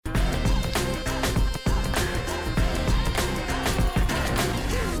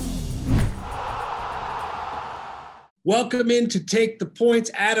Welcome in to Take the Points.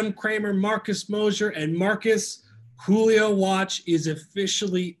 Adam, Kramer, Marcus Mosher, and Marcus. Julio watch is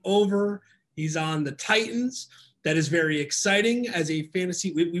officially over. He's on the Titans. That is very exciting as a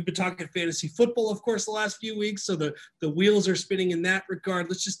fantasy. We've been talking fantasy football, of course, the last few weeks. So the wheels are spinning in that regard.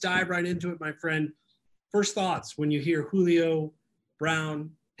 Let's just dive right into it, my friend. First thoughts when you hear Julio, Brown,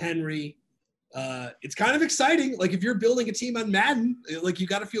 Henry. It's kind of exciting. Like if you're building a team on Madden, like you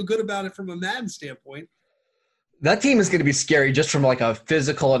got to feel good about it from a Madden standpoint. That team is going to be scary just from like a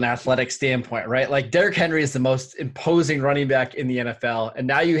physical and athletic standpoint, right? Like Derrick Henry is the most imposing running back in the NFL. And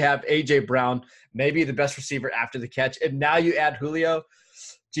now you have A.J. Brown, maybe the best receiver after the catch. And now you add Julio.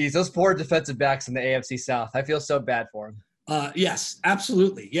 Geez, those poor defensive backs in the AFC South. I feel so bad for him. Yes,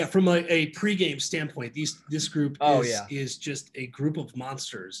 absolutely. Yeah, from a pregame standpoint, this group is just a group of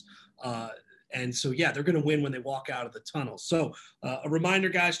monsters. And so, yeah, they're going to win when they walk out of the tunnel. So a reminder,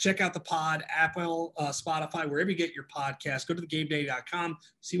 guys, check out the pod, Apple, Spotify, wherever you get your podcast. Go to thegameday.com,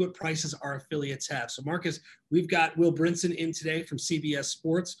 see what prices our affiliates have. So, Marcus, we've got Will Brinson in today from CBS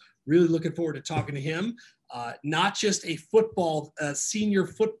Sports. Really looking forward to talking to him. Not just a senior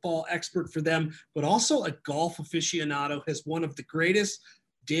football expert for them, but also a golf aficionado, has one of the greatest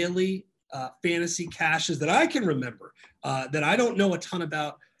daily fantasy caches that I can remember that I don't know a ton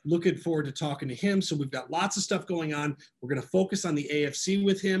about. Looking forward to talking to him. So we've got lots of stuff going on. We're going to focus on the AFC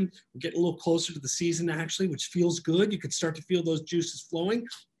with him. We're getting a little closer to the season, actually, which feels good. You could start to feel those juices flowing.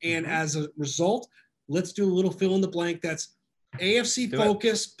 And as a result, let's do a little fill in the blank that's AFC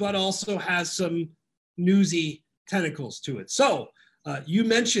Focus, but also has some newsy tentacles to it. So you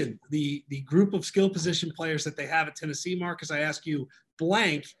mentioned the group of skill position players that they have at Tennessee, Marcus. I ask you,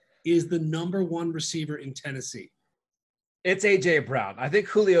 blank is the number one receiver in Tennessee. It's A.J. Brown. I think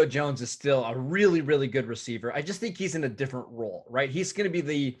Julio Jones is still a really, really good receiver. I just think he's in a different role, right? He's going to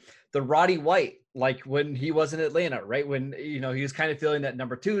be the Roddy White, like when he was in Atlanta, right? When, he was kind of filling that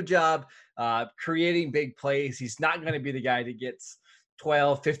number 2 job, creating big plays. He's not going to be the guy that gets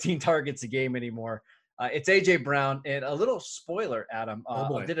 12, 15 targets a game anymore. It's A.J. Brown. And a little spoiler, Adam.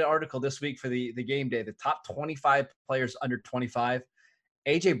 I did an article this week for the game day, the top 25 players under 25.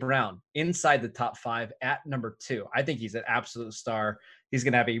 A.J. Brown inside the top 5 at number 2. I think he's an absolute star. He's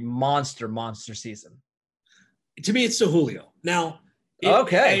going to have a monster season. To me, it's still Julio. Now,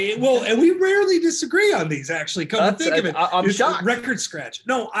 okay. And we rarely disagree on these, actually. Come to think of it. I'm shocked. Record scratch.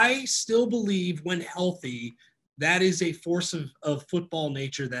 No, I still believe when healthy, that is a force of football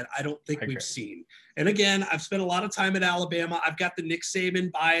nature that I don't think we've seen. And again, I've spent a lot of time at Alabama. I've got the Nick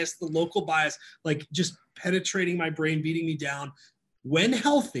Saban bias, the local bias, like just penetrating my brain, beating me down. When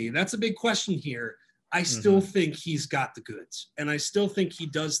healthy, that's a big question here. I still think he's got the goods. And I still think he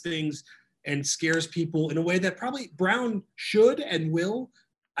does things and scares people in a way that probably Brown should and will.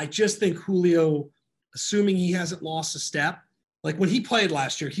 I just think Julio, assuming he hasn't lost a step, like when he played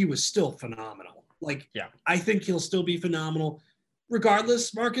last year, he was still phenomenal. I think he'll still be phenomenal.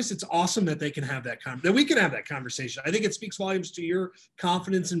 Regardless, Marcus, it's awesome that they can have that we can have that conversation. I think it speaks volumes to your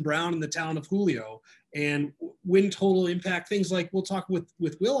confidence in Brown and the talent of Julio and win total impact, things like we'll talk with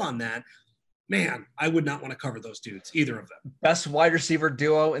Will on that. Man, I would not want to cover those dudes, either of them. Best wide receiver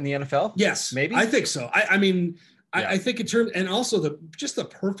duo in the NFL? Yes, maybe. I think so. I think in terms, and also the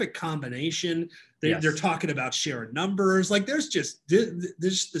perfect combination. They're talking about sharing numbers. Like there's the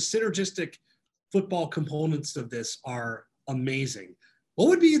synergistic football components of this are amazing. What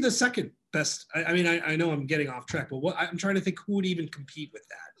would be the second best? I know I'm getting off track, but I'm trying to think who would even compete with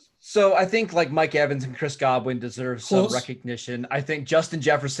that. So I think like Mike Evans and Chris Godwin deserve some recognition. I think Justin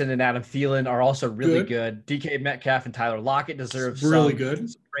Jefferson and Adam Thielen are also really good. DK Metcalf and Tyler Lockett deserve some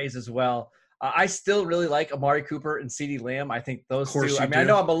praise as well. I still really like Amari Cooper and CeeDee Lamb. I think those two. I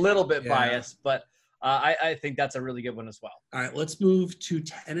know I'm a little bit biased, but I think that's a really good one as well. All right, let's move to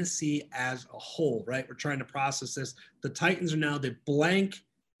Tennessee as a whole, right? We're trying to process this. The Titans are now the blank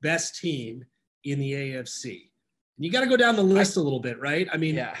best team in the AFC. And you got to go down the list a little bit, right?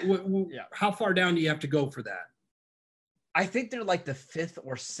 How far down do you have to go for that? I think they're like the 5th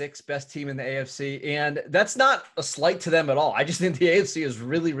or 6th best team in the AFC, and that's not a slight to them at all. I just think the AFC is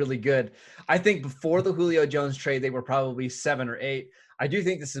really, really good. I think before the Julio Jones trade, they were probably 7 or 8. I do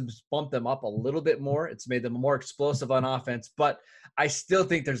think this has bumped them up a little bit more. It's made them more explosive on offense, but I still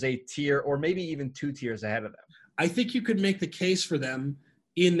think there's a tier or maybe even 2 tiers ahead of them. I think you could make the case for them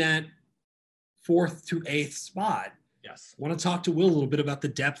in that 4th to 8th spot. Yes. I want to talk to Will a little bit about the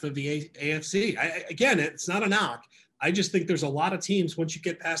depth of the AFC. Again, it's not a knock. I just think there's a lot of teams once you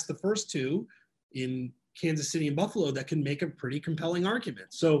get past the first 2 in Kansas City and Buffalo that can make a pretty compelling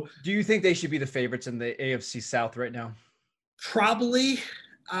argument. So do you think they should be the favorites in the AFC South right now? Probably.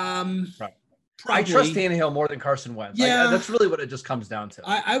 I trust Tannehill more than Carson Wentz. Yeah, that's really what it just comes down to.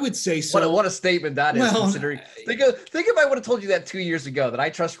 I would say so. What a statement that is. Considering, think if I would have told you that 2 years ago, that I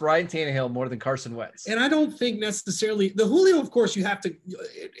trust Ryan Tannehill more than Carson Wentz. And I don't think necessarily the Julio, of course, you have to.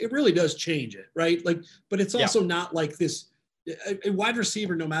 It really does change it, right? Like, but it's also not like this. A wide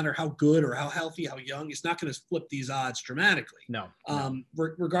receiver, no matter how good or how healthy, how young, is not going to flip these odds dramatically. No.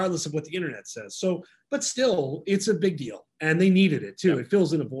 Regardless of what the internet says. So, but still, it's a big deal, and they needed it too. Yep. It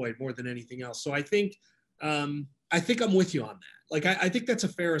fills in a void more than anything else. So I think I'm with you on that. Like, I think that's a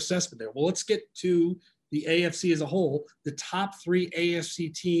fair assessment there. Well, let's get to the AFC as a whole. The top 3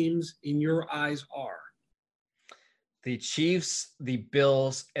 AFC teams in your eyes are the Chiefs, the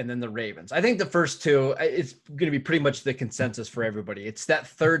Bills, and then the Ravens. I think the first 2, it's going to be pretty much the consensus for everybody. It's that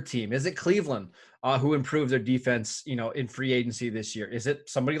third team. Is it Cleveland, who improved their defense, in free agency this year? Is it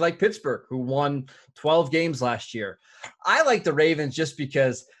somebody like Pittsburgh, who won 12 games last year? I like the Ravens just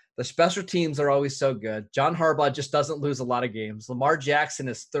because the special teams are always so good. John Harbaugh just doesn't lose a lot of games. Lamar Jackson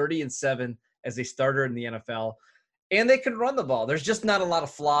is 30-7 as a starter in the NFL. And they can run the ball. There's just not a lot of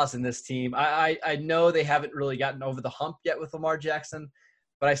flaws in this team. I know they haven't really gotten over the hump yet with Lamar Jackson,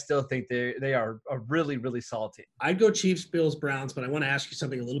 but I still think they are a really, really solid team. I'd go Chiefs, Bills, Browns, but I want to ask you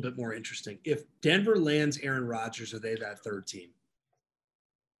something a little bit more interesting. If Denver lands Aaron Rodgers, are they that third team?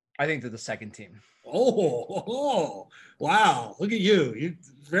 I think they're the second team. Oh, wow. Look at you. You're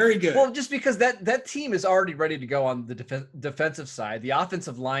very good. Well, just because that team is already ready to go on the defensive side. The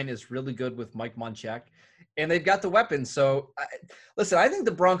offensive line is really good with Mike Munchak. And they've got the weapons. So, listen, I think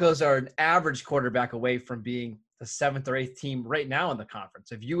the Broncos are an average quarterback away from being the 7th or 8th team right now in the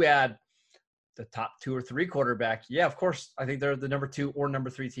conference. If you add the top 2 or 3 quarterback, yeah, of course, I think they're the number 2 or number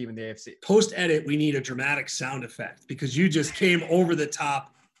 3 team in the AFC. Post-edit, we need a dramatic sound effect because you just came over the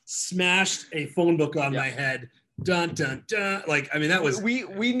top, smashed a phone book on my head. Dun, dun, dun. Like, I mean, that was...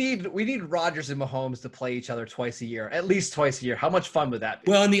 We need Rodgers and Mahomes to play each other twice a year, at least twice a year. How much fun would that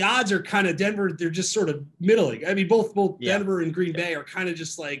be? Well, and the odds are kind of Denver. They're just sort of middling. I mean, both Denver and Green Bay are kind of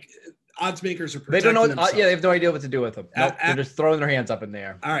just like odds makers are protecting They don't know. themselves. They have no idea what to do with them. Nope, they're just throwing their hands up in the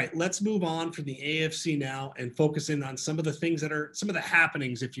air. All right, let's move on from the AFC now and focus in on some of the things that are some of the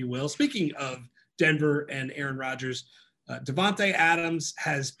happenings, if you will. Speaking of Denver and Aaron Rodgers, Devonte Adams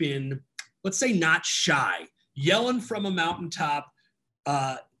has been, let's say, not shy, yelling from a mountaintop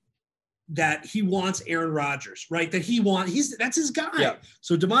that he wants Aaron Rodgers, right? That's his guy. Yeah.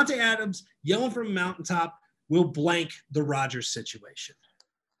 So Devonte Adams yelling from a mountaintop will blank the Rodgers situation.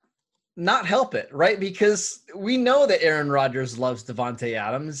 Not help it, right? Because we know that Aaron Rodgers loves Devonte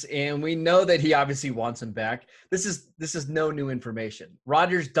Adams, and we know that he obviously wants him back. This is no new information.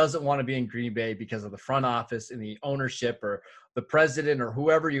 Rodgers doesn't want to be in Green Bay because of the front office and the ownership or the president or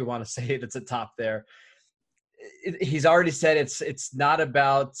whoever you want to say that's at top there. He's already said it's not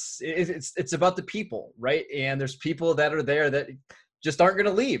about it's about the people, right? And there's people that are there that just aren't going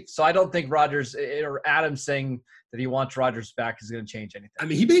to leave. So I don't think Rodgers or Adams saying that he wants Rodgers back is going to change anything. I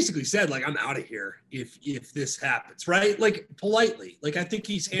mean, he basically said, like, I'm out of here if this happens, right? Like, politely. Like, I think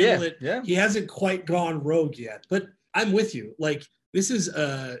he's handled it. Yeah. He hasn't quite gone rogue yet. But I'm with you. Like, this is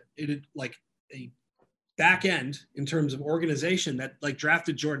like a back end in terms of organization that, like,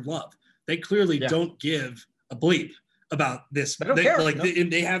 drafted Jordan Love. They clearly don't give a bleep about this. They don't care. Like,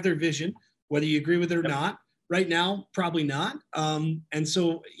 they have their vision, whether you agree with it or not. Right now, probably not. And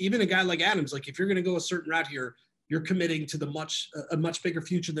so even a guy like Adams, like, if you're going to go a certain route here, you're committing to a much bigger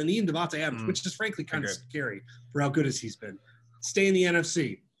future than even Devonte Adams, which is frankly kind of scary for how good as he's been. Stay in the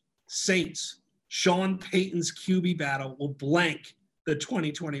NFC. Saints. Sean Payton's QB battle will blank the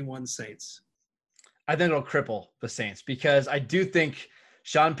 2021 Saints. I think it'll cripple the Saints because I do think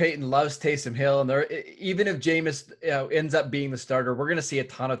Sean Payton loves Taysom Hill, and even if Jameis ends up being the starter, we're going to see a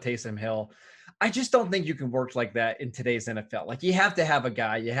ton of Taysom Hill. I just don't think you can work like that in today's NFL. Like, you have to have a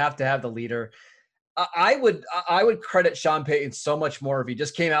guy, you have to have the leader. I would credit Sean Payton so much more if he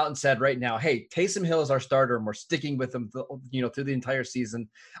just came out and said right now, hey, Taysom Hill is our starter and we're sticking with him, through the entire season.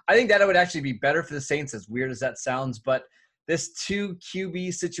 I think that would actually be better for the Saints, as weird as that sounds, but this 2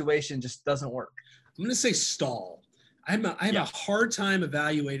 QB situation just doesn't work. I'm going to say stall. I have a hard time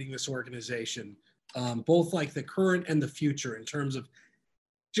evaluating this organization, both like the current and the future in terms of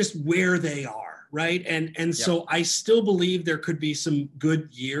just where they are, right? And so I still believe there could be some good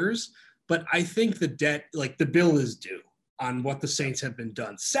years, but I think the debt, like the bill is due on what the Saints have been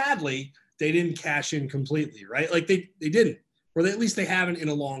done. Sadly, they didn't cash in completely, right? Like they didn't, or at least they haven't in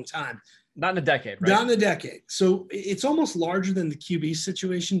a long time. Not in a decade, right? Not in a decade. So it's almost larger than the QB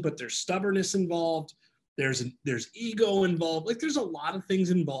situation, but there's stubbornness involved. There's ego involved. Like, there's a lot of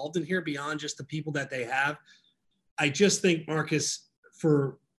things involved in here beyond just the people that they have. I just think, Marcus,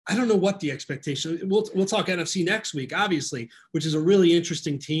 for I don't know what the expectation. We'll talk NFC next week, obviously, which is a really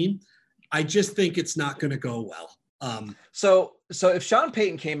interesting team. I just think it's not going to go well. So if Sean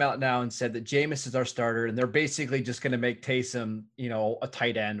Payton came out now and said that Jameis is our starter and they're basically just going to make Taysom, a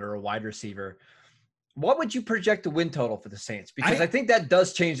tight end or a wide receiver, what would you project the win total for the Saints? Because I think that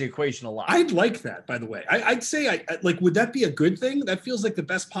does change the equation a lot. I'd like that, by the way. I'd say, would that be a good thing? That feels like the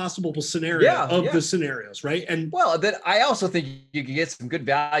best possible scenario the scenarios, right? And then I also think you could get some good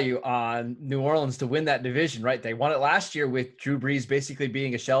value on New Orleans to win that division, right? They won it last year with Drew Brees basically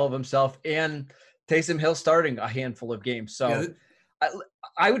being a shell of himself and Taysom Hill starting a handful of games. So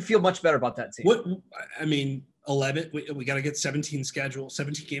I would feel much better about that team. 11, we got to get 17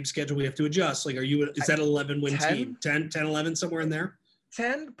 game schedule. We have to adjust. Is that an 11 win 10? team? 10, 11, somewhere in there?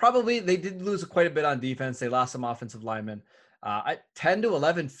 10, probably. They did lose quite a bit on defense. They lost some offensive linemen. 10 to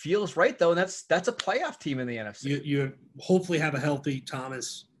 11 feels right, though. And that's a playoff team in the NFC. You hopefully have a healthy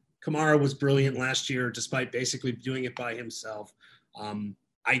Thomas. Kamara was brilliant last year, despite basically doing it by himself.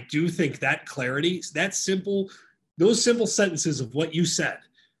 I do think that clarity, those simple sentences of what you said,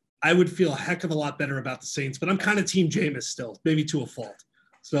 I would feel a heck of a lot better about the Saints, but I'm kind of team Jameis still, maybe to a fault.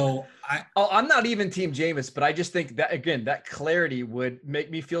 So I'm not even team Jameis, but I just think that, again, that clarity would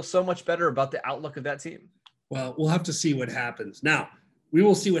make me feel so much better about the outlook of that team. Well, we'll have to see what happens. Now, we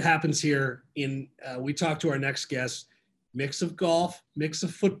will see what happens here we talk to our next guest, mix of golf, mix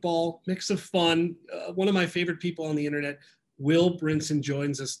of football, mix of fun. One of my favorite people on the internet, Will Brinson,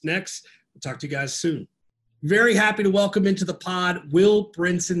 joins us next. We'll talk to you guys soon. Very happy to welcome into the pod Will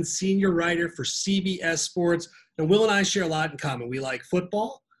Brinson, senior writer for CBS Sports. And Will and I share a lot in common. We like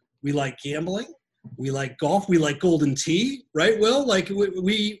football. We like gambling. We like golf. We like golden tea, right, Will?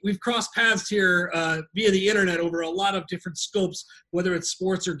 We've crossed paths here via the internet over a lot of different scopes, whether it's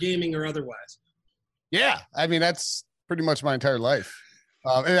sports or gaming or otherwise. Yeah, that's pretty much my entire life.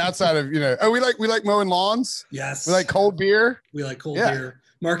 And outside of we like mowing lawns. Yes. We like cold beer. We like cold beer.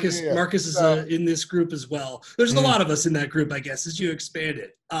 Marcus is in this group as well. There's a lot of us in that group, I guess, as you expand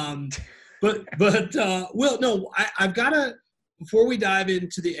it. Will, no, I've got to, before we dive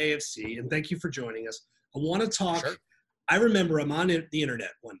into the AFC, and thank you for joining us, I want to talk. Sure. I remember I'm on the internet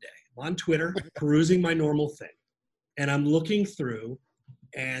one day. I'm on Twitter, perusing my normal thing. And I'm looking through,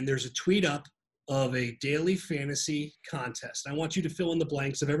 and there's a tweet up of a daily fantasy contest. I want you to fill in the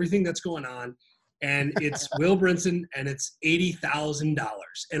blanks of everything that's going on. And it's Will Brinson, and it's $80,000.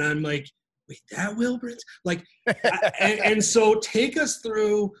 And I'm like, wait, that Will Brinson? And so take us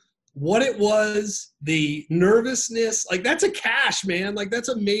through what it was, the nervousness. That's a cash, man. That's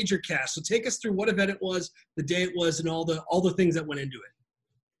a major cash. So take us through what event it was, the day it was, and all the things that went into it.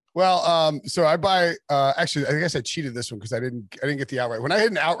 Well, so I buy. Actually, I guess I cheated this one because I didn't get the outright. When I hit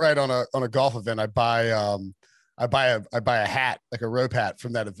an outright on a golf event, I buy a hat, like a rope hat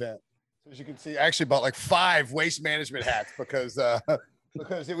from that event. As you can see, I actually bought 5 waste management hats because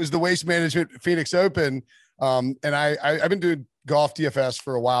it was the Waste Management Phoenix Open. And I've been doing golf DFS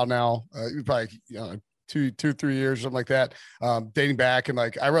for a while now. Probably 2-3 years or something like that. Dating back, and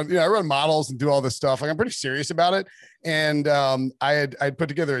I run models and do all this stuff. I'm pretty serious about it. And I'd put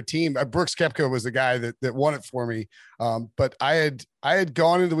together a team. Brooks Koepka was the guy that won it for me. But I had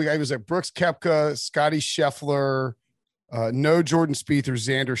gone into the week. I was like Brooks Koepka, Scotty Scheffler, no Jordan Spieth or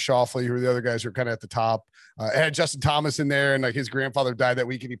Xander Schauffele, who were the other guys who were kind of at the top. I had Justin Thomas in there, and his grandfather died that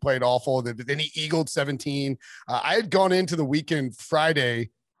week and he played awful. Then he eagled 17. I had gone into the weekend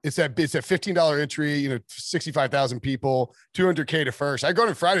Friday. It's a $15 entry, 65,000 people, 200K to first. I go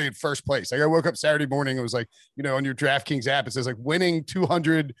to Friday at first place. I woke up Saturday morning. It was on your DraftKings app, it says winning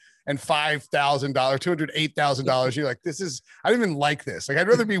 $205,000, $208,000. You're like, I don't even like this. I'd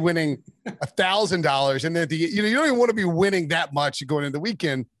rather be winning $1,000. And then you don't even want to be winning that much going into the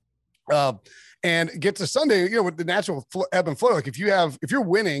weekend. And get to Sunday, with the natural ebb and flow. If you're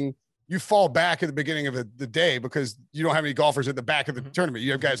winning, you fall back at the beginning of the day because you don't have any golfers at the back of the tournament.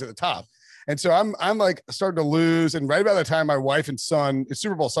 You have guys at the top. And so I'm starting to lose. And right about the time my wife and son, it's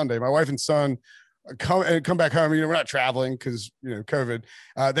Super Bowl Sunday, my wife and son come back home. We're not traveling because, COVID.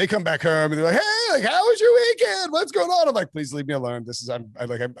 They come back home and they're like, hey, how was your weekend? What's going on? I'm like, please leave me alone. I'm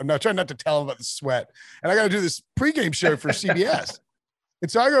not trying not to tell them about the sweat. And I got to do this pregame show for CBS. And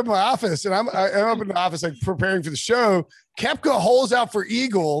so I go up in my office, and I'm up in the office preparing for the show. Koepka holes out for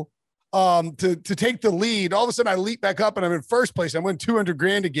eagle to take the lead. All of a sudden, I leap back up, and I'm in first place. I win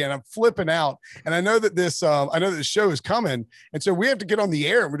 $200,000 again. I'm flipping out, and I know that this show is coming, and so we have to get on the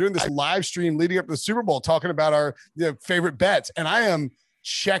air. We're doing this live stream leading up to the Super Bowl, talking about our favorite bets, and I am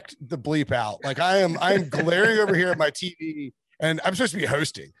checked the bleep out. I am glaring over here at my TV, and I'm supposed to be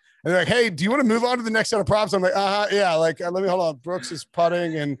hosting. And they're like, hey, do you want to move on to the next set of props? I'm like, yeah. Like, let me hold on. Brooks is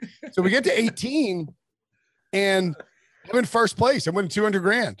putting. And so we get to 18 and I'm in first place. I'm winning 200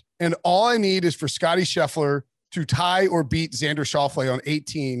 grand. And all I need is for Scotty Scheffler to tie or beat Xander Schauffele on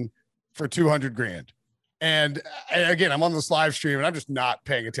 18 for 200 grand. And again, I'm on this live stream and I'm just not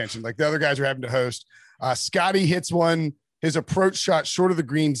paying attention. Like the other guys are having to host. Scotty hits one, his approach shot short of the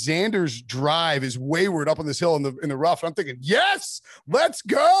green. Xander's drive is wayward up on this hill in the rough. And I'm thinking, yes, let's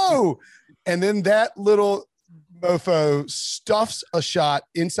go. And then that little mofo stuffs a shot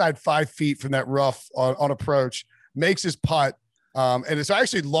inside 5 feet from that rough on approach, makes his putt. And it's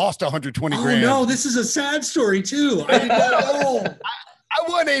actually lost 120 grand. Oh no, this is a sad story too. I did not know. I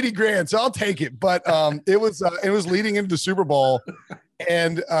won 80 grand, so I'll take it. But it was leading into the Super Bowl.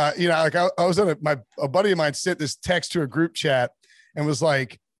 And, like I was on a buddy of mine sent this text to a group chat and was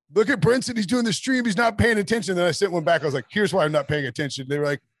like, look at Brinson. He's doing the stream. He's not paying attention. Then I sent one back. I was like, here's why I'm not paying attention. They were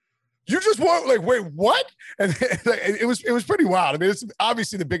like, you just want, like, wait, what? And it was pretty wild. I mean, it's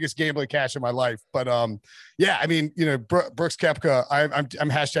obviously the biggest gambling cash in my life, but yeah, I mean, Brooks Koepka, I'm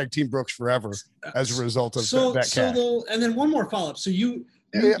hashtag Team Brooks forever as a result of that cash. And then one more follow-up. So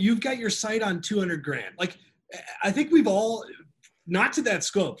you've got your sight on 200 grand. Like, I think we've all, not to that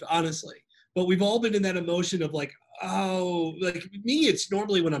scope, honestly, but we've all been in that emotion of like, oh, like me, it's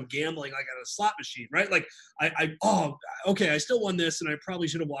normally when I'm gambling, like at a slot machine, right? Like okay, I still won this and I probably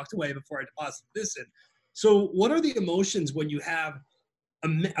should have walked away before I deposited this in. So what are the emotions when you have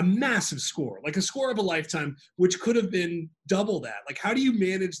a massive score, like a score of a lifetime, which could have been double that? Like, how do you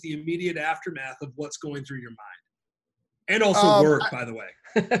manage the immediate aftermath of what's going through your mind? And also work, by the way.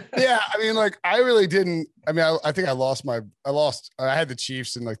 Yeah, I mean, like, I really didn't. I mean, I think I lost. I had the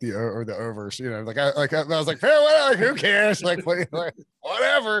Chiefs in like the overs. I was like, hey, whatever, who cares? Like,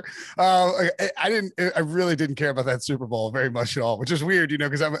 whatever. I really didn't care about that Super Bowl very much at all, which is weird,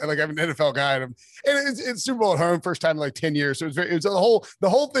 because I'm an NFL guy, and it's Super Bowl at home, first time in like 10 years. So the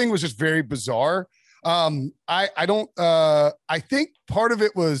whole thing was just very bizarre. I think part of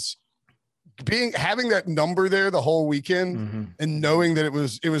it was having that number there the whole weekend and knowing that it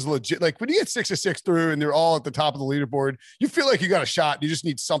was legit. Like when you get 6 of 6 through and they're all at the top of the leaderboard, you feel like you got a shot. You just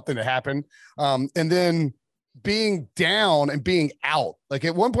need something to happen. And then being down and being out, like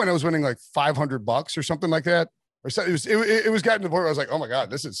at one point I was winning like $500 or something like that. Or so it was gotten to the point where I was like, oh my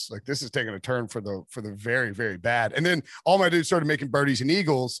God, this is taking a turn for the very, very bad. And then all my dudes started making birdies and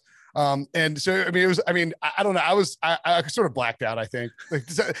eagles. And so, I don't know. I sort of blacked out, I think. Like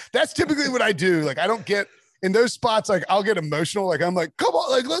that's typically what I do. Like, I don't get in those spots. Like I'll get emotional. Like I'm like, come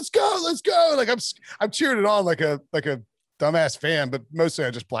on, like, let's go. Like I'm cheering it on like a dumbass fan, but mostly I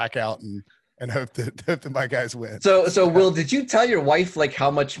just black out and hope that my guys win. So Will, did you tell your wife like how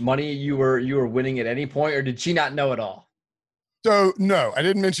much money you were winning at any point, or did she not know at all? So no, I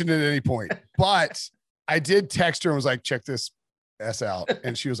didn't mention it at any point, but I did text her and was like, check this out.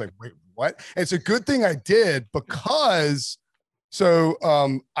 And she was like, wait, what? And it's a good thing I did, because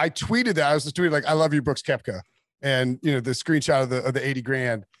I tweeted that. I was just tweeting like, I love you, Brooks Koepka. And the screenshot of the 80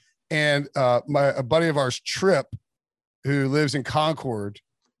 grand. And a buddy of ours, Trip, who lives in Concord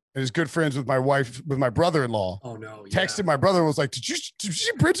and is good friends with my wife, with my brother-in-law. Oh no! Yeah. Texted my brother and was like, "Did you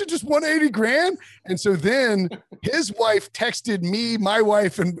see Brinson just won 80 grand?" And so then his wife texted me, my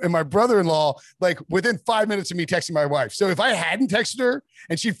wife, and my brother-in-law like within 5 minutes of me texting my wife. So if I hadn't texted her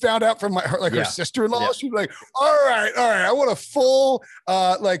and she found out from her sister-in-law, she'd be like, "All right, I want a full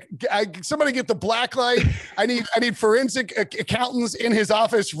somebody get the black light. I need forensic accountants in his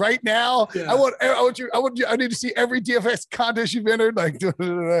office right now. Yeah. I need to see every DFS contest you've entered." Like.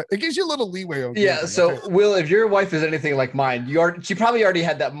 It gives you a little leeway. Yeah. So, Will, if your wife is anything like mine, she probably already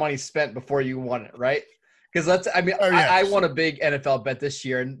had that money spent before you won it, right? Because I won a big NFL bet this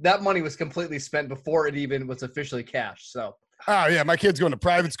year, and that money was completely spent before it even was officially cashed. So. Oh yeah, my kid's going to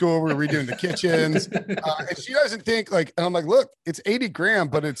private school. We're redoing the kitchens, and she doesn't think like. And I'm like, look, it's 80 grand,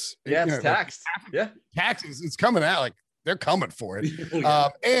 but it's it's taxed. Taxes. It's coming out. Like they're coming for it.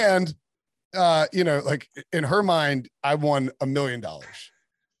 Like in her mind, I won $1 million.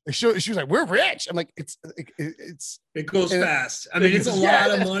 She was like, "We're rich." I'm like, it goes fast. I mean, it's a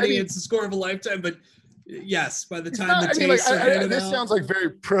lot of money. It's the score of a lifetime, but yes, by the time the tapes are handed this out, sounds like very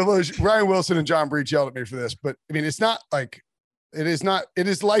privileged. Ryan Wilson and John Breach yelled at me for this, but I mean, it's not like it is not. It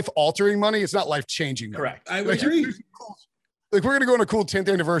is life altering money. It's not life changing. Correct. I would agree. Like we're gonna go on a cool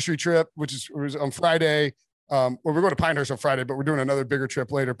 10th anniversary trip, which was on Friday. Well, we're going to Pinehurst on Friday, but we're doing another bigger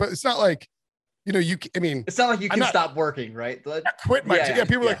trip later. But it's not like. It's not like you can stop working, right? I quit my job.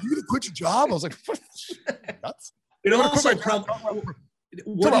 People are like, you gonna quit your job? I was like, nuts. It also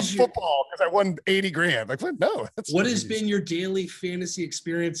What is football? Because I won 80 grand. Like, what? No. What has been your daily fantasy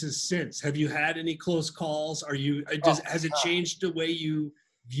experiences since? Have you had any close calls? Has it changed the way you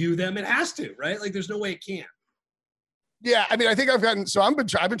view them? It has to, right? Like, there's no way it can't. Yeah, I mean, I think I've been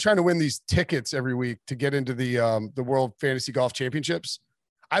trying to win these tickets every week to get into the World Fantasy Golf Championships.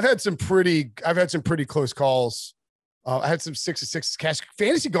 I've had some pretty close calls. I had some 6-6 cash.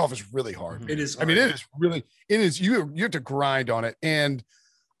 Fantasy golf is really hard. It is hard. I mean, it is. You have to grind on it. And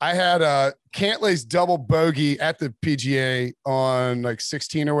I had a Cantlay's double bogey at the PGA on like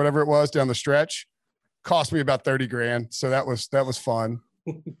 16 or whatever it was down the stretch. Cost me about 30 grand. So that was fun.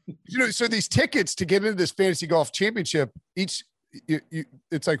 So these tickets to get into this fantasy golf championship, it's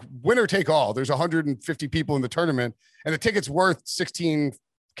like winner take all. There's 150 people in the tournament, and the ticket's worth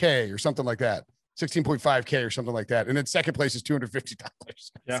 $16K or something like that. 16.5K or something like that. And then second place is $250.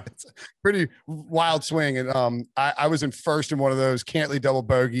 Yeah. It's a pretty wild swing. And I was in first in one of those Cantley double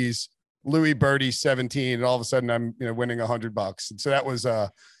bogeys, Louis birdie 17. And all of a sudden I'm, winning $100. And so that was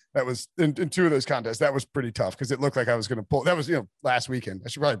in two of those contests. That was pretty tough because it looked like I was going to pull. That was, last weekend. I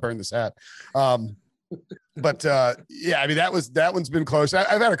should probably burn this hat. But yeah, I mean, that one's been close.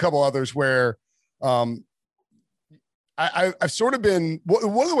 I've had a couple others where, I've sort of been one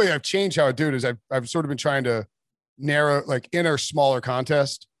of the way I've changed how I do it is I've sort of been trying to narrow, like, enter smaller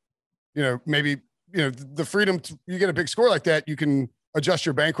contest. Maybe the freedom you get a big score like that, you can adjust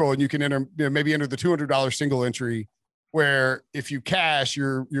your bankroll and you can enter, maybe enter the $200 single entry, where if you cash,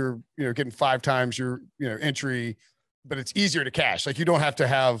 you're getting 5 times your entry, but it's easier to cash. Like, you don't have to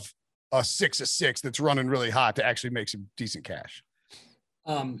have a 6-6 that's running really hot to actually make some decent cash.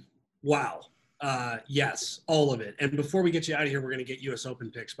 Wow. Yes, all of it. And before we get you out of here, we're going to get US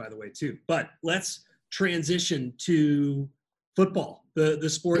Open picks, by the way, too. But let's transition to football, the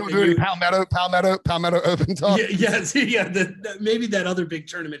sport. Palmetto Open talk. Maybe that other big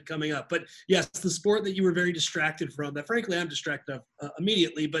tournament coming up. But yes, the sport that you were very distracted from, that frankly I'm distracted of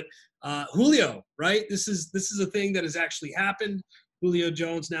immediately. But Julio, right? This is a thing that has actually happened. Julio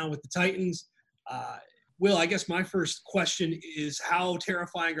Jones now with the Titans. Will, I guess my first question is, how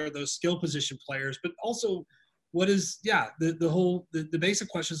terrifying are those skill position players? But also, what is the basic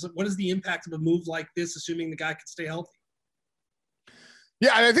question is, what is the impact of a move like this, assuming the guy can stay healthy?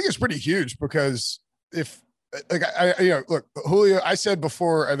 Yeah, I think it's pretty huge because if, like, look, Julio, I said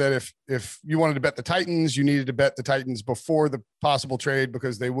before that if you wanted to bet the Titans, you needed to bet the Titans before the possible trade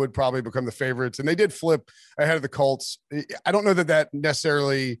because they would probably become the favorites, and they did flip ahead of the Colts. I don't know that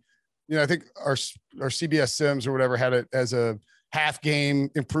necessarily. I think our CBS Sims or whatever had it as a half game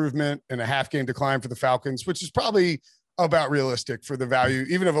improvement and a half game decline for the Falcons, which is probably about realistic for the value,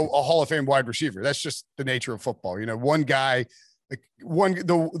 even of a Hall of Fame wide receiver. That's just the nature of football. One guy, like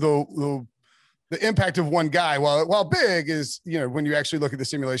the impact of one guy, while big, is, when you actually look at the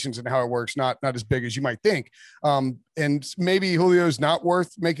simulations and how it works, not as big as you might think. And maybe Julio's not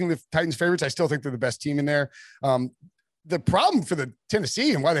worth making the Titans favorites. I still think they're the best team in there. The problem for the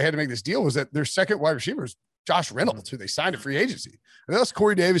Tennessee and why they had to make this deal was that their second wide receiver is Josh Reynolds, who they signed at free agency. And that's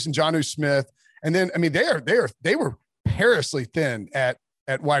Corey Davis and Jonnu Smith. And then, I mean, they were perilously thin at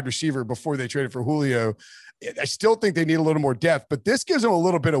wide receiver before they traded for Julio. I still think they need a little more depth, but this gives them a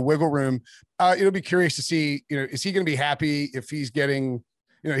little bit of wiggle room. It'll be curious to see, is he going to be happy if he's getting,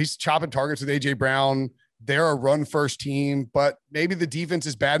 he's chopping targets with AJ Brown. They're a run first team, but maybe the defense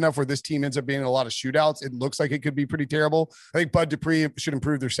is bad enough where this team ends up being in a lot of shootouts. It looks like it could be pretty terrible. I think Bud Dupree should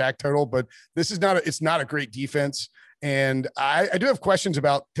improve their sack total, but this is it's not a great defense. And I do have questions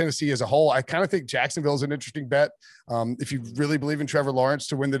about Tennessee as a whole. I kind of think Jacksonville is an interesting bet. If you really believe in Trevor Lawrence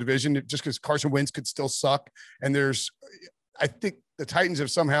to win the division, just because Carson Wentz could still suck. And I think the Titans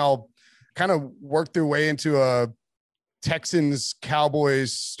have somehow kind of worked their way into a Texans,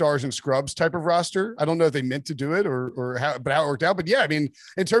 Cowboys, Stars and Scrubs type of roster. I don't know if they meant to do it or how it worked out. But yeah, I mean,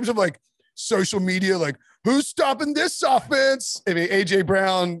 in terms of like social media, like, who's stopping this offense? I mean, AJ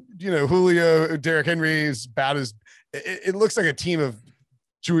Brown, Julio, Derrick Henry is about as it looks like a team of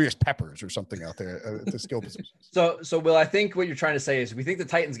Julius Peppers or something out there at the skill position. So Will, I think what you're trying to say is we think the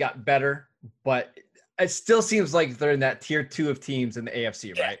Titans got better, but it still seems like they're in that tier 2 of teams in the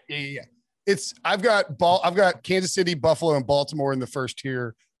AFC, right? Yeah. I've got Kansas City, Buffalo, and Baltimore in the first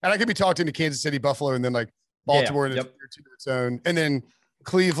tier, and I could be talking to Kansas City, Buffalo, and then like Baltimore in the tier 2 of its own, and then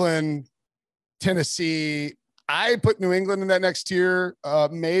Cleveland, Tennessee. I put New England in that next tier,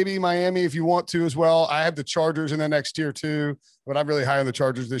 maybe Miami if you want to as well. I have the Chargers in that next tier too, but I'm really high on the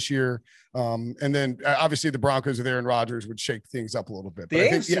Chargers this year. And then obviously the Broncos with Aaron Rodgers would shake things up a little bit. The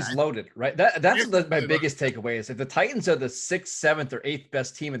AFC is loaded, right? That's my biggest takeaway is if the Titans are the 6th, 7th, or 8th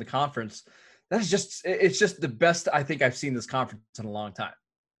best team in the conference, it's just the best I think I've seen this conference in a long time.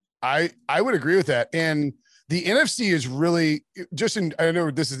 I would agree with that. And the NFC is really I know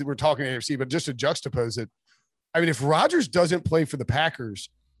we're talking AFC, but just to juxtapose it, I mean, if Rodgers doesn't play for the Packers,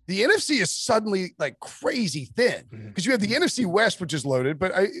 the NFC is suddenly like crazy thin because you have the NFC West, which is loaded,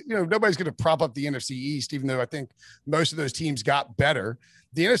 but nobody's going to prop up the NFC East, even though I think most of those teams got better.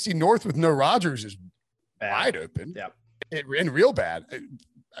 The NFC North with no Rodgers is wide open. Yeah. And real bad.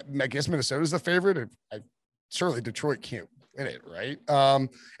 I guess Minnesota's the favorite. Surely Detroit can't win it, right? And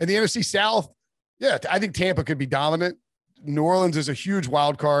the NFC South, yeah, I think Tampa could be dominant. New Orleans is a huge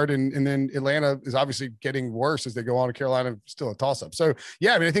wild card, and then Atlanta is obviously getting worse as they go on to Carolina, still a toss-up. So,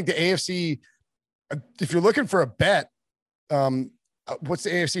 yeah, I mean, I think the AFC, if you're looking for a bet, what's the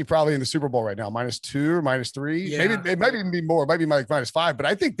AFC probably in the Super Bowl right now? -2 or -3? Yeah. Maybe it might even be more. It might be like -5, but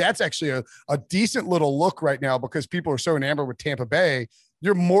I think that's actually a decent little look right now because people are so enamored with Tampa Bay.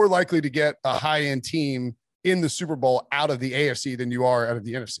 You're more likely to get a high-end team in the Super Bowl out of the AFC than you are out of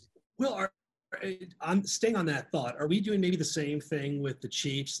the NFC. Well, I'm staying on that thought. Are we doing maybe the same thing with the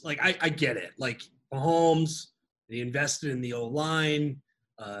Chiefs? Like, I get it. Like, Mahomes, they invested in the O-line.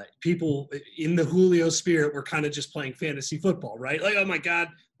 People in the Julio spirit were kind of just playing fantasy football, right? Like, oh my God,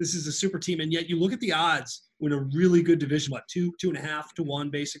 this is a super team. And yet you look at the odds in a really good division, 2.5 to 1,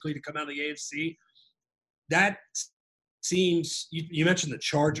 basically, to come out of the AFC. That seems, you mentioned the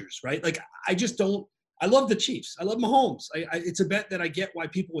Chargers, right? Like, I love the Chiefs. I love Mahomes. It's a bet that I get why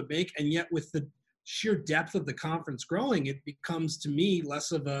people would make, and yet with the sheer depth of the conference growing, it becomes to me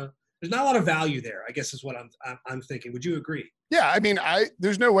less of there's not a lot of value there, I guess is what I'm thinking. Would you agree? Yeah, I mean,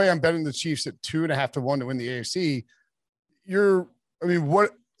 there's no way I'm betting the Chiefs at 2.5 to 1 to win the AFC.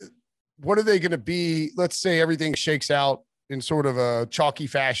 What are they going to be? Let's say everything shakes out in sort of a chalky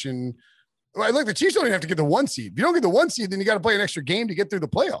fashion. Look, the Chiefs don't even have to get the 1 seed. If you don't get the 1 seed, then you got to play an extra game to get through the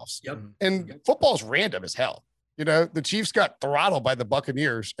playoffs. Yep. And football's random as hell. The Chiefs got throttled by the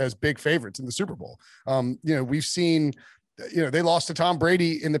Buccaneers as big favorites in the Super Bowl. We've seen, they lost to Tom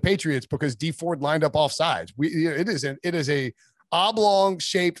Brady in the Patriots because Dee Ford lined up off sides. It is a oblong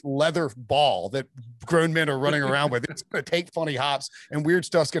shaped leather ball that grown men are running around with. It's going to take funny hops and weird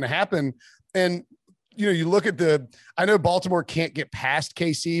stuff's going to happen. And you look at I know Baltimore can't get past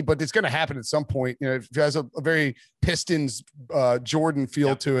KC, but it's going to happen at some point. It has a very Pistons Jordan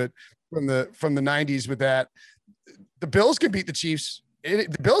feel to it from the 90s with that. The Bills can beat the Chiefs.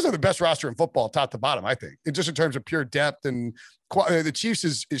 The Bills are the best roster in football, top to bottom, I think. Just in terms of pure depth and the Chiefs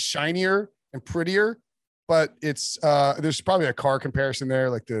is shinier and prettier, but it's there's probably a car comparison there.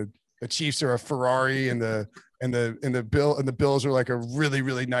 Like the Chiefs are a Ferrari and the Bills are like a really,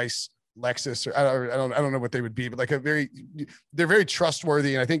 really nice Lexus, or I don't know what they would be, but like they're very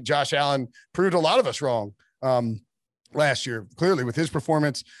trustworthy. And I think Josh Allen proved a lot of us wrong last year, clearly with his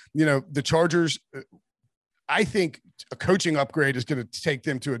performance. The Chargers, I think a coaching upgrade is going to take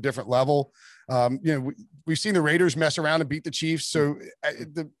them to a different level. We've seen the Raiders mess around and beat the Chiefs. So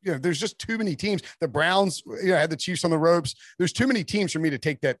there's just too many teams. The Browns, had the Chiefs on the ropes. There's too many teams for me to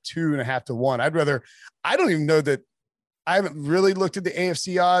take that 2.5 to 1. I don't even know that. I haven't really looked at the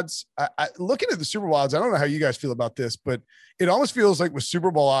AFC odds. Looking at the Super Bowl odds, I don't know how you guys feel about this, but it almost feels like with Super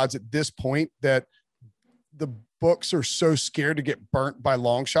Bowl odds at this point that the books are so scared to get burnt by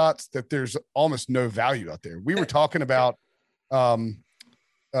long shots that there's almost no value out there. We were talking about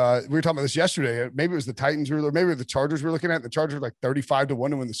this yesterday. Maybe it was the Titans maybe it was the Chargers we're looking at. The Chargers were like 35 to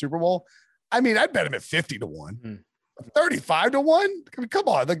 1 to win the Super Bowl. I mean, I'd bet them at 50 to 1. 35 to 1. I mean, come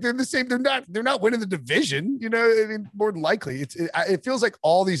on. Like they're the same. They're not winning the division, I mean, more than likely it feels like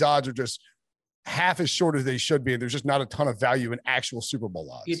all these odds are just half as short as they should be. And there's just not a ton of value in actual Super Bowl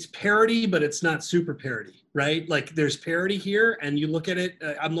odds. It's parity, but it's not super parity, right? Like there's parity here. And you look at it.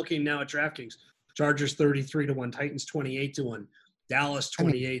 I'm looking now at DraftKings. Chargers 33 to 1, Titans 28 to 1, Dallas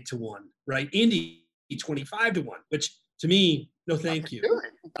 28 to 1, right? Indy 25 to 1, which to me, no, thank you.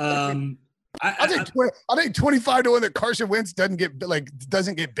 I think 25 to 1 that Carson Wentz doesn't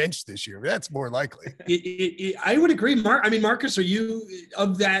get benched this year. That's more likely. I would agree. Marcus, are you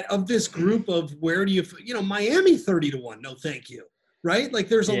of this group of where do you, Miami 30 to 1? No, thank you. Right. Like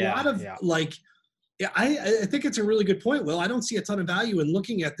there's a lot of I think it's a really good point. Will, I don't see a ton of value in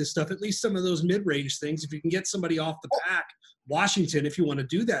looking at this stuff, at least some of those mid-range things. If you can get somebody off the pack, Washington, if you want to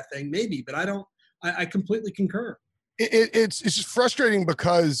do that thing, maybe, but I completely concur. It's just frustrating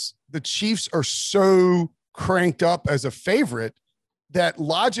because the Chiefs are so cranked up as a favorite that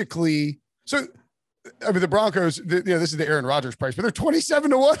logically, the Broncos, this is the Aaron Rodgers price, but they're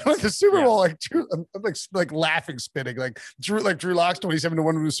 27 to 1 with the Super Bowl. I'm like laughing, spitting, like Drew Lock's 27 to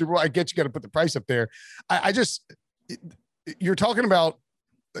 1 with the Super Bowl. I get you got to put the price up there. You're talking about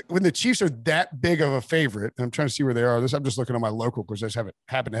when the Chiefs are that big of a favorite, and I'm trying to see where they are. I'm just looking at my local because I just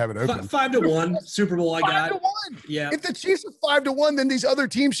happen to have it open. 5-1 Super Bowl. I got 5-1. Yeah. If the Chiefs are 5-1, then these other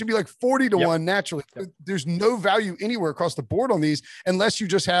teams should be like 40-1 naturally. Yep. There's no value anywhere across the board on these unless you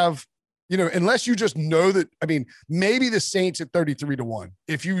just have, unless you just know that. I mean, maybe the Saints at 33-1.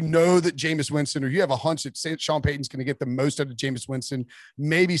 If you know that Jameis Winston, or you have a hunch that Sean Payton's going to get the most out of Jameis Winston,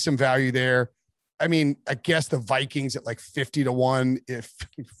 maybe some value there. I mean, I guess the Vikings at like 50-1.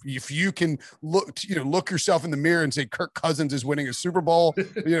 If you can look yourself in the mirror and say Kirk Cousins is winning a Super Bowl,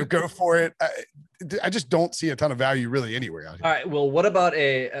 go for it. I just don't see a ton of value really anywhere out here. All right. Well, what about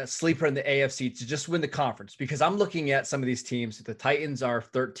a sleeper in the AFC to just win the conference? Because I'm looking at some of these teams. The Titans are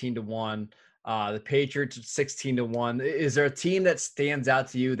 13-1. The Patriots 16-1. Is there a team that stands out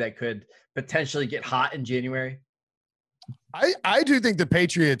to you that could potentially get hot in January? I do think the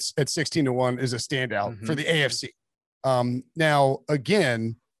Patriots at 16-1 is a standout for the AFC. Now,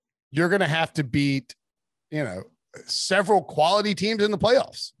 again, you're going to have to beat, several quality teams in the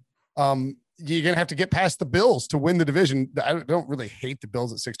playoffs. You're going to have to get past the Bills to win the division. I don't really hate the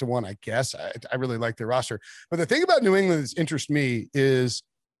Bills at 6-1, I guess. I really like their roster. But the thing about New England that interests me is,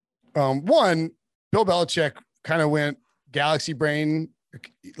 one, Bill Belichick kind of went galaxy brain,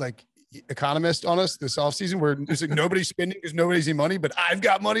 like economist on us this offseason, where it's like nobody's spending because nobody's any money, but I've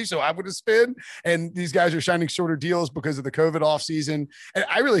got money, so I'm going to spend. And these guys are signing shorter deals because of the COVID offseason. And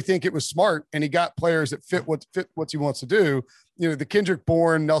I really think it was smart. And he got players that fit what he wants to do. The Kendrick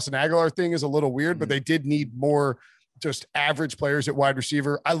Bourne, Nelson Aguilar thing is a little weird, but they did need more just average players at wide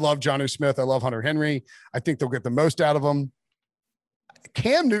receiver. I love Jonnu Smith. I love Hunter Henry. I think they'll get the most out of them.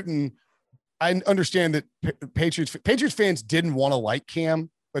 Cam Newton, I understand that Patriots fans didn't want to like Cam,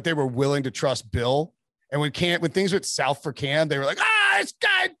 but they were willing to trust Bill. And when things went south for Cam, they were like, this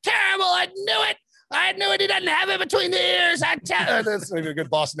guy terrible. I knew it. He doesn't have it between the ears. That's not even a good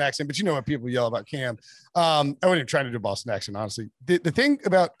Boston accent, but you know what people yell about Cam. I wasn't even trying to do a Boston accent, honestly. The thing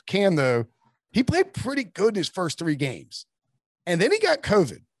about Cam, though, he played pretty good in his first 3 games. And then he got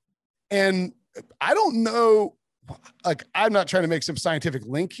COVID. And I don't know, like, I'm not trying to make some scientific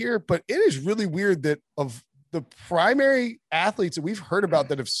link here, but it is really weird that of the primary athletes that we've heard about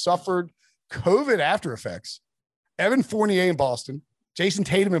that have suffered COVID after effects, Evan Fournier in Boston, Jason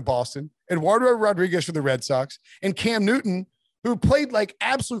Tatum in Boston, Eduardo Rodriguez for the Red Sox, and Cam Newton, who played like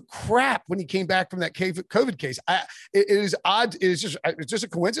absolute crap when he came back from that COVID case. It is odd. It's just a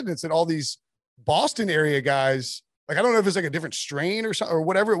coincidence that all these Boston area guys, like, I don't know if it's like a different strain or something or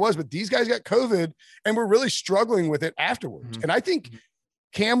whatever it was, but these guys got COVID and were really struggling with it afterwards. And I think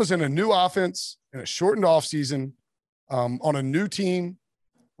Cam was in a new offense in a shortened offseason, on a new team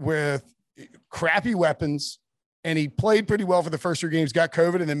with crappy weapons, and he played pretty well for the first 3 games, got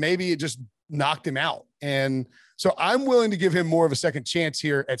COVID, and then maybe it just knocked him out. And so I'm willing to give him more of a second chance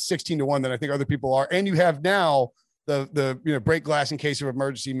here at 16-1 than I think other people are. And you have now the break glass in case of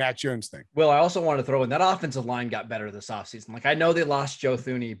emergency Mac Jones thing. Well, I also wanted to throw in that offensive line got better this offseason. Like, I know they lost Joe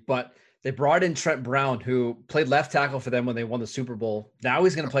Thuney, but they brought in Trent Brown, who played left tackle for them when they won the Super Bowl. Now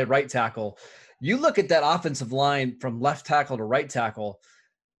he's going to play right tackle. You look at that offensive line from left tackle to right tackle,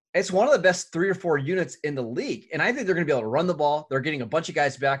 it's one of the best 3 or 4 units in the league. And I think they're going to be able to run the ball. They're getting a bunch of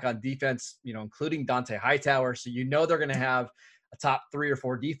guys back on defense, including Dante Hightower. So they're going to have a top 3 or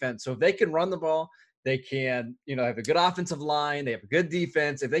 4 defense. So if they can run the ball, they can, have a good offensive line. They have a good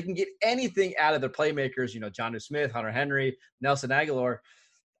defense. If they can get anything out of their playmakers, Jonnu Smith, Hunter Henry, Nelson Aguilar,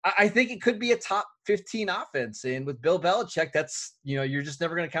 I think it could be a top 15 offense. And with Bill Belichick, that's, you're just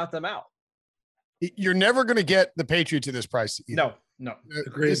never going to count them out. You're never going to get the Patriots at this price either. No.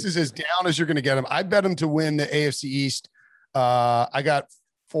 Agreed. This is as down as you're going to get them. I bet them to win the AFC East. I got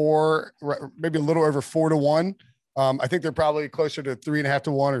 4, maybe a little over 4-1. I think they're probably closer to 3.5-1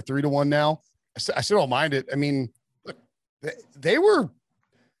 or 3-1 now. I still don't mind it. I mean, look, they were,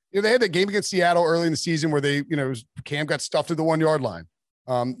 they had that game against Seattle early in the season where they, Cam got stuffed to the 1-yard line.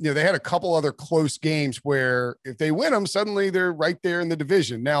 They had a couple other close games where if they win them, suddenly they're right there in the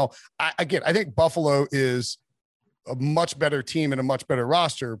division. Now, I think Buffalo is a much better team and a much better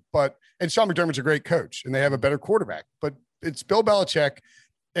roster, and Sean McDermott's a great coach and they have a better quarterback, but it's Bill Belichick,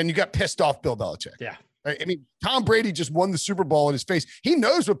 and you got pissed off Bill Belichick. Yeah. Right? I mean, Tom Brady just won the Super Bowl in his face. He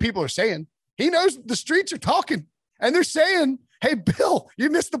knows what people are saying. He knows the streets are talking, and they're saying, hey, Bill, you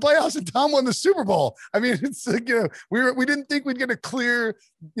missed the playoffs and Tom won the Super Bowl. I mean, it's like, we didn't think we'd get a clear,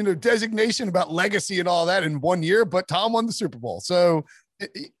 designation about legacy and all that in 1 year, but Tom won the Super Bowl. So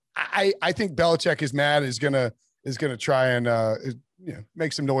I think Belichick is mad, is going to try and,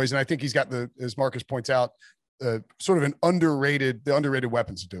 make some noise. And I think he's got as Marcus points out, sort of the underrated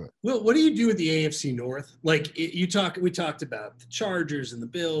weapons to do it. Well, what do you do with the AFC North? Like we talked about the Chargers and the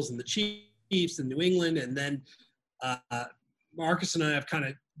Bills and the Chiefs and New England, and then Marcus and I have kind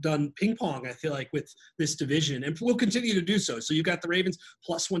of done ping pong, I feel like, with this division, and we'll continue to do so. So you've got the Ravens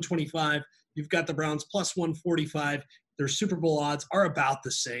plus 125, you've got the Browns plus 145. Their Super Bowl odds are about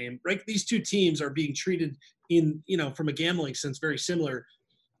the same, right? These two teams are being treated from a gambling sense, very similar.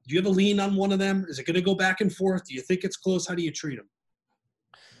 Do you have a lean on one of them? Is it going to go back and forth? Do you think it's close? How do you treat them?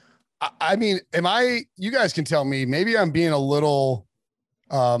 I mean, you guys can tell me, maybe I'm being a little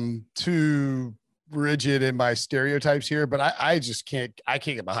too rigid in my stereotypes here, but I just can't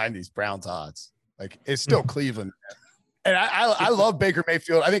get behind these Browns odds. Like, it's still Cleveland. And I love Baker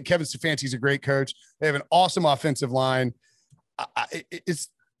Mayfield. I think Kevin Stefanski's a great coach. They have an awesome offensive line. It's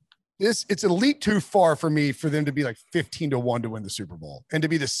a leap too far for me for them to be like 15-1 to win the Super Bowl and to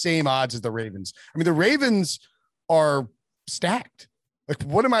be the same odds as the Ravens. I mean, the Ravens are stacked. Like,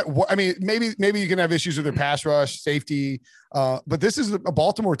 maybe you can have issues with their pass rush, safety, but this is a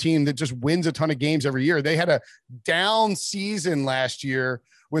Baltimore team that just wins a ton of games every year. They had a down season last year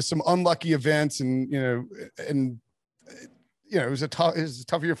with some unlucky events, and it was a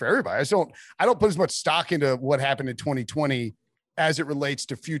tough year for everybody. I don't put as much stock into what happened in 2020 as it relates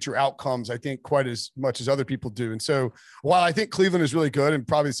to future outcomes, I think, quite as much as other people do. And so while I think Cleveland is really good and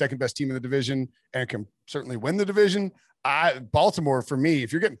probably the second best team in the division and can certainly win the division, Baltimore, for me,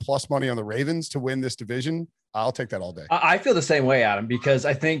 if you're getting plus money on the Ravens to win this division, I'll take that all day. I feel the same way, Adam, because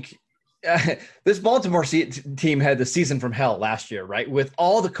I think this Baltimore team had the season from hell last year, right? With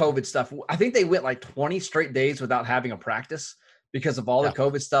all the COVID stuff. I think they went like 20 straight days without having a practice because of all the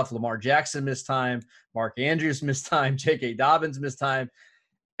COVID stuff. Lamar Jackson missed time. Mark Andrews missed time. J.K. Dobbins missed time.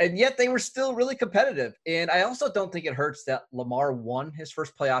 And yet they were still really competitive. And I also don't think it hurts that Lamar won his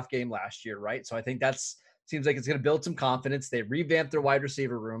first playoff game last year, right? So I think seems like it's going to build some confidence. They revamped their wide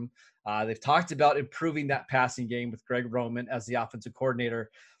receiver room. They've talked about improving that passing game with Greg Roman as the offensive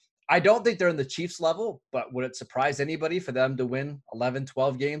coordinator. I don't think they're in the Chiefs level, but would it surprise anybody for them to win 11,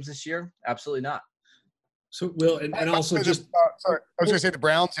 12 games this year? Absolutely not. So, Will, and also sorry, I was going to say the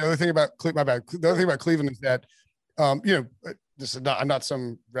Browns. The other thing about Cleveland is that, this is not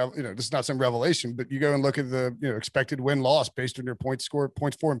some revelation, but you go and look at the expected win-loss based on your points scored,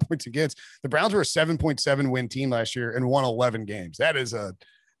 points for and points against. The Browns were a 7.7 win team last year and won 11 games. That is a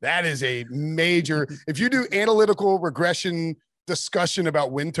major. If you do analytical regression discussion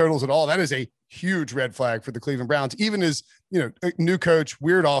about win totals at all, that is a huge red flag for the Cleveland Browns. Even as a new coach,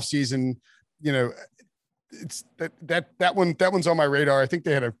 weird offseason, it's that one's on my radar. I think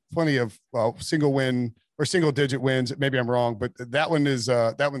they had plenty of single win or single digit wins. Maybe I'm wrong, but that one's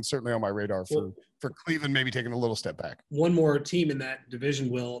certainly on my radar for Cleveland, maybe taking a little step back. One more team in that division,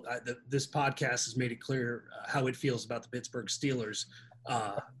 Will. This podcast has made it clear how it feels about the Pittsburgh Steelers.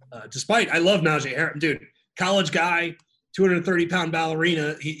 Despite, I love Najee Harris, dude, college guy, 230-pound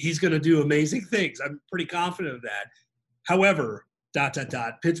ballerina. He's going to do amazing things. I'm pretty confident of that. However, ...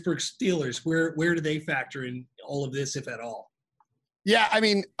 Pittsburgh Steelers, where do they factor in all of this, if at all? Yeah, I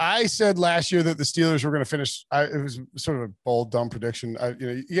mean, I said last year that the Steelers were going to finish. It was sort of a bold, dumb prediction.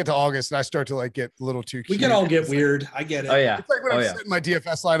 You get to August and I start to get a little too cute. We can all get weird. I get it. Oh yeah. It's like when I'm setting my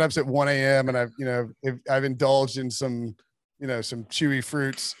DFS lineups at 1 a.m. and I've indulged in some some chewy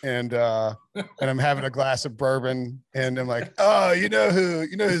fruits and I'm having a glass of bourbon and I'm like, oh,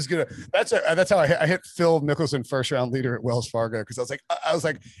 who's gonna. That's how I hit Phil Mickelson first round leader at Wells Fargo, because I was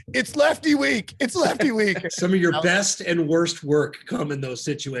like, it's lefty week. It's lefty week. Some of your best and worst work come in those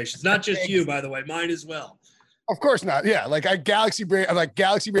situations. Not just you, by the way, mine as well. Of course not. Yeah, I galaxy brain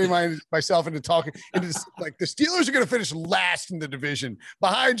myself into talking into this, the Steelers are going to finish last in the division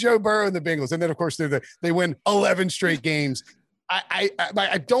behind Joe Burrow and the Bengals, and then of course they win 11 straight games.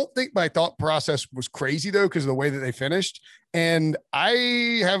 I don't think my thought process was crazy though, because of the way that they finished, and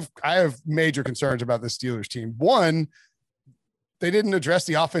I have major concerns about the Steelers team. One, they didn't address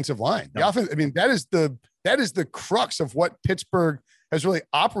the offensive line. The offense, I mean, that is the crux of what Pittsburgh has really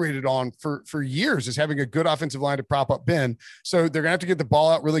operated on for years, is having a good offensive line to prop up Ben. So they're gonna have to get the ball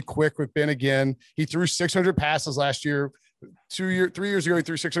out really quick with Ben again. He threw 600 passes last year. 3 years ago, he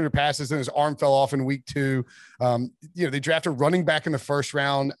threw 600 passes and his arm fell off in week 2. They drafted a running back in the first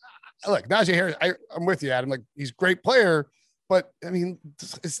round. Look, Najee Harris, I'm with you, Adam. He's a great player, but I mean,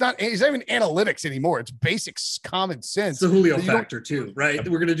 he's not even analytics anymore. It's basic common sense. It's the Julio factor too, right?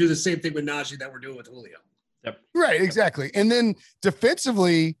 We're going to do the same thing with Najee that we're doing with Julio. Yep. Right, exactly. And then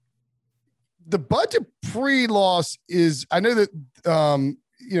defensively, the budget pre-loss is, I know that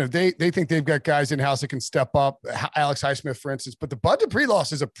they think they've got guys in house that can step up. Alex Highsmith, for instance, but the Bud Dupree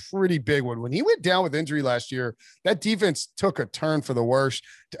loss is a pretty big one. When he went down with injury last year, that defense took a turn for the worse.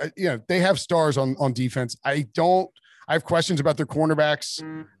 They have stars on defense. I have questions about their cornerbacks,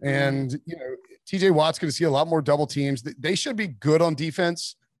 and TJ Watt's going to see a lot more double teams. They should be good on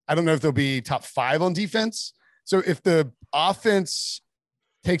defense. I don't know if they'll be top 5 on defense. So if the offense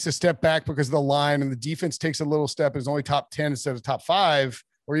takes a step back because of the line and the defense takes a little step and is only top 10 instead of top 5,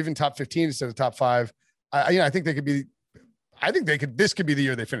 or even top 15 instead of top 5, I think they could be. I think this could be the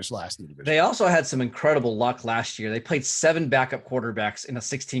year they finish last in the division. They also had some incredible luck last year. They played 7 backup quarterbacks in a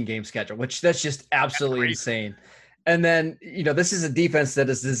 16-game schedule, that's just absolutely insane. And then, this is a defense that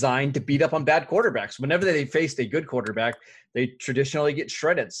is designed to beat up on bad quarterbacks. Whenever they faced a good quarterback, they traditionally get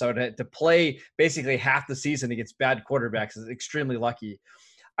shredded. So to play basically half the season against bad quarterbacks is extremely lucky.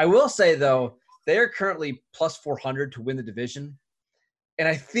 I will say, though, they are currently plus 400 to win the division. And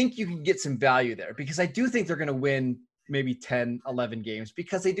I think you can get some value there because I do think they're going to win maybe 10, 11 games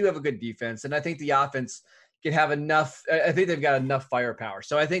because they do have a good defense. And I think the offense can have enough. I think they've got enough firepower.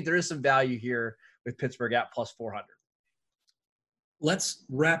 So I think there is some value here with Pittsburgh at plus 400. Let's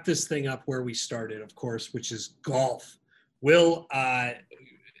wrap this thing up where we started, of course, which is golf. Will, I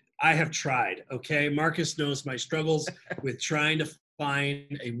have tried, okay? Marcus knows my struggles with trying to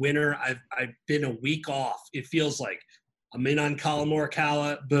find a winner. I've been a week off. It feels like I'm in on Colin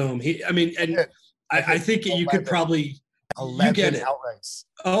Morikawa. Boom. I think you could probably 11 get it. outrights.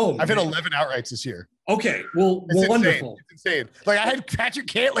 Oh, I've hit 11 outrights this year. Okay, well, wonderful. It's insane. Like I had Patrick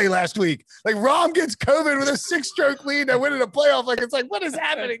Cantlay last week. Like Rahm gets COVID with a 6-stroke lead. I win in a playoff. It's like, what is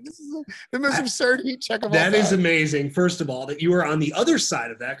happening? This is the most absurd heat check of all time. That is amazing. First of all, that you were on the other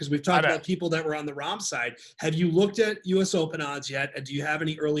side of that because we've talked about people that were on the Rahm side. Have you looked at U.S. Open odds yet? And do you have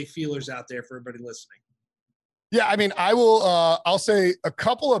any early feelers out there for everybody listening? Yeah, I mean, I will. I'll say a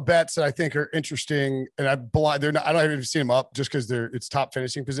couple of bets that I think are interesting, and I don't even see them up just because it's top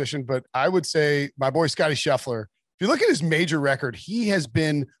finishing position. But I would say my boy Scotty Scheffler. If you look at his major record, he has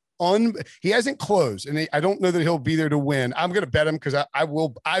been he hasn't closed, and I don't know that he'll be there to win. I'm going to bet him because I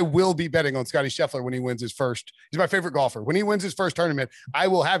will be betting on Scotty Scheffler when he wins his first. He's my favorite golfer. When he wins his first tournament, I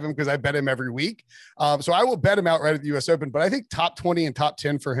will have him because I bet him every week. So I will bet him outright at the U.S. Open. But I think top 20 and top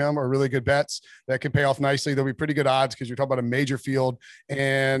 10 for him are really good bets that can pay off nicely. They'll be pretty good odds because you're talking about a major field.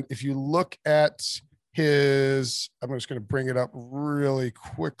 And if you look at I'm just going to bring it up really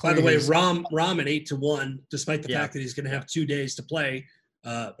quickly. By the way, Rahm at 8-1, despite the fact that he's going to have 2 days to play.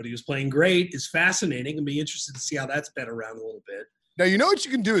 But he was playing great. It's fascinating. I'll be interested to see how that's bet around a little bit. Now, you know what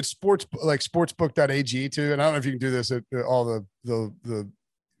you can do at sportsbook.ag too. And I don't know if you can do this at all the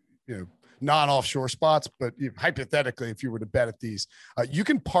non-offshore spots, but hypothetically, if you were to bet at these, you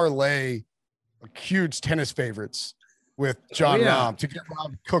can parlay huge tennis favorites with John Rahm to get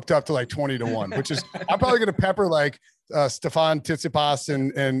Rahm cooked up to 20-1, which is I'm probably going to pepper Stefan Tsitsipas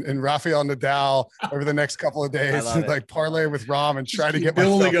and Rafael Nadal over the next couple of days and parlay with Rahm and try to get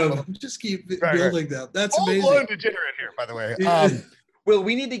building them. Just keep building them. That's amazing. Full-blown degenerate here, by the way. Will,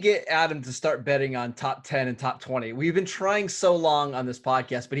 we need to get Adam to start betting on top 10 and top 20. We've been trying so long on this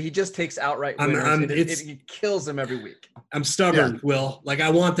podcast, but he just takes outright winners. It kills him every week. I'm stubborn, Will. I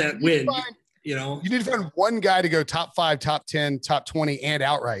want that win. You need to find one guy to go top 5, top 10, top 20, and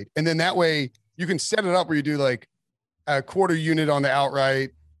outright. And then that way you can set it up where you do a quarter unit on the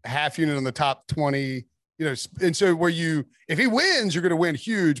outright, half unit on the top 20, and so if he wins, you're going to win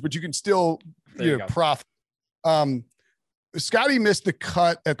huge, but you can still, profit. Scotty missed the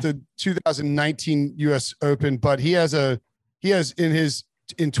cut at the 2019 US Open, but he has in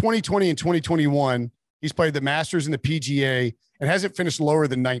 2020 and 2021, he's played the Masters and the PGA and hasn't finished lower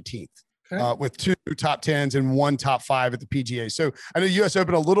than 19th. With 2 top 10s and 1 top 5 at the PGA. So I know US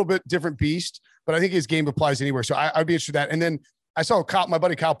Open, a little bit different beast, but I think his game applies anywhere. So I'd be interested in that. And then I saw my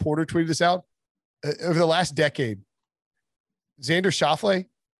buddy Kyle Porter tweeted this out. Over the last decade, Xander Schauffele,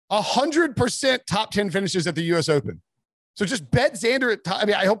 100% top 10 finishes at the US Open. So just bet Xander at top. I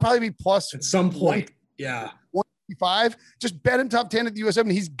mean, he'll probably be plus at some point. 155. Just bet him top 10 at the US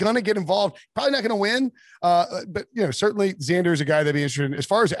Open. He's going to get involved. Probably not going to win. But certainly Xander is a guy that'd be interested in. As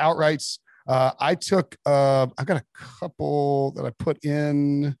far as outrights, I've got a couple that I put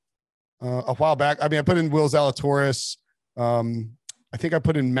in a while back. I mean, I put in Will Zalatoris. I think I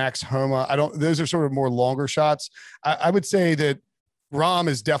put in Max Homa. Those are sort of more longer shots. I would say that Rahm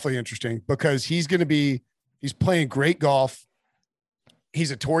is definitely interesting because he's playing great golf.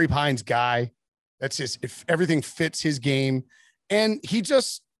 He's a Torrey Pines guy. That's just if everything fits his game. And he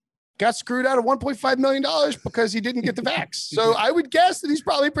just got screwed out of $1.5 million because he didn't get the vax. So I would guess that he's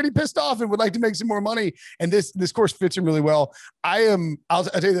probably pretty pissed off and would like to make some more money. And this course fits him really well. I'll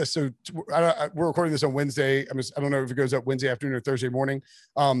tell you this. So we're recording this on Wednesday. I don't know if it goes up Wednesday afternoon or Thursday morning.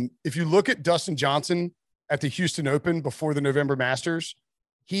 If you look at Dustin Johnson at the Houston Open before the November Masters,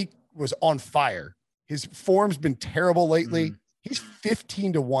 he was on fire. His form's been terrible lately. He's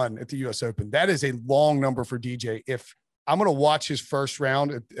 15-1 at the US Open. That is a long number for DJ. If I'm going to watch his first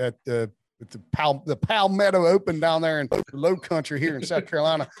round at the Palmetto Open down there in Low Country here in South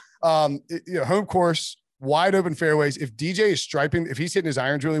Carolina. Home course, wide open fairways. If DJ is striping, if he's hitting his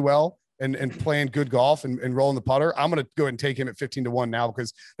irons really well and playing good golf and rolling the putter, I'm going to go ahead and take him at 15-1 now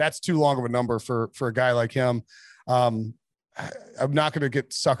because that's too long of a number for a guy like him. I'm not going to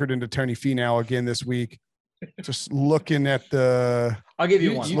get suckered into Tony Finau again this week. Just looking at the, I'll give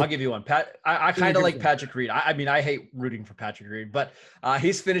you one. Pat, I kind of like Patrick Reed. I mean, I hate rooting for Patrick Reed, but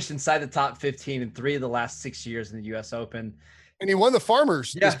he's finished inside the top 15 in 3 of the last 6 years in the U.S. Open, and he won the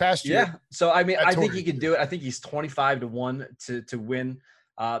Farmers this past year. Yeah, so I mean, I think he can do it. I think he's 25-1 to win.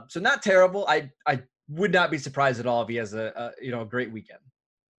 So not terrible. I would not be surprised at all if he has a great weekend.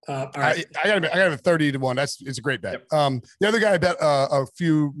 All right. I got a 30-1. It's a great bet. Yep. The other guy I bet a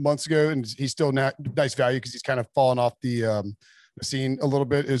few months ago, and he's still not nice value because he's kind of fallen off the scene a little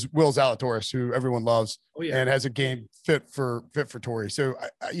bit, is Will Zalatoris, who everyone loves and has a game fit for Torrey. So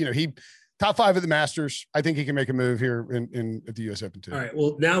he top 5 at the Masters. I think he can make a move here in at the U.S. Open too. All right.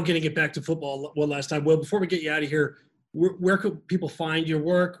 Well, now getting it back to football one last time. Well, before we get you out of here, where could people find your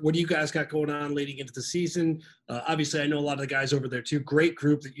work? What do you guys got going on leading into the season? Obviously, I know a lot of the guys over there too. Great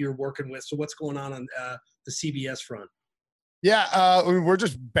group that you're working with. So what's going on the CBS front? Yeah, we're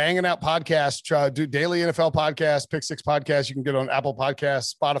just banging out podcasts. Try to do daily NFL podcasts, Pick Six podcasts. You can get on Apple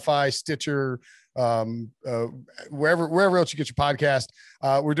Podcasts, Spotify, Stitcher, wherever else you get your podcast.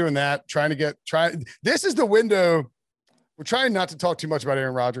 We're doing that. This is the window. We're trying not to talk too much about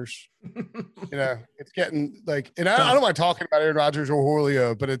Aaron Rodgers. It's getting like, and I don't mind talking about Aaron Rodgers or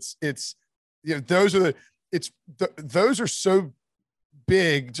Julio, but it's those are so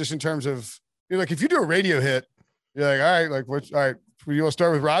big just in terms of, like, if you do a radio hit, you're like, all right, like, all right, you want to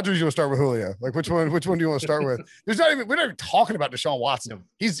start with Rodgers? You want to start with Julio? Like, which one do you want to start with? We're not even talking about Deshaun Watson.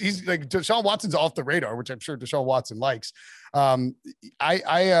 He's like, Deshaun Watson's off the radar, which I'm sure Deshaun Watson likes. So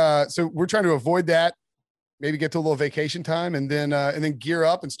we're trying to avoid that. Maybe get to a little vacation time and then gear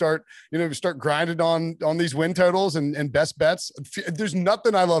up and start grinding on these win totals and best bets. There's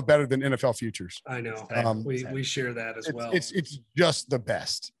nothing I love better than NFL futures. I know. We share that as well. It's just the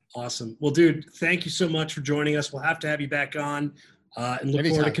best. Awesome. Well, dude, thank you so much for joining us. We'll have to have you back on and look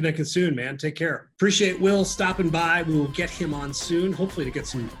forward to connecting soon, man. Take care. Appreciate Will stopping by. We will get him on soon, hopefully to get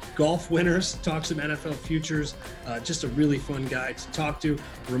some golf winners, talk some NFL futures. Just a really fun guy to talk to.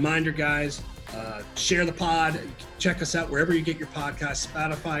 Reminder, guys, share the pod. Check us out wherever you get your podcasts,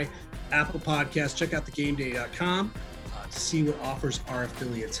 Spotify, Apple Podcasts. Check out thegameday.com to see what offers our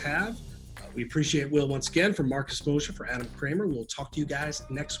affiliates have. We appreciate Will once again. For Marcus Mosher, for Adam Kramer, we'll talk to you guys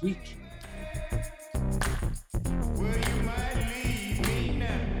next week.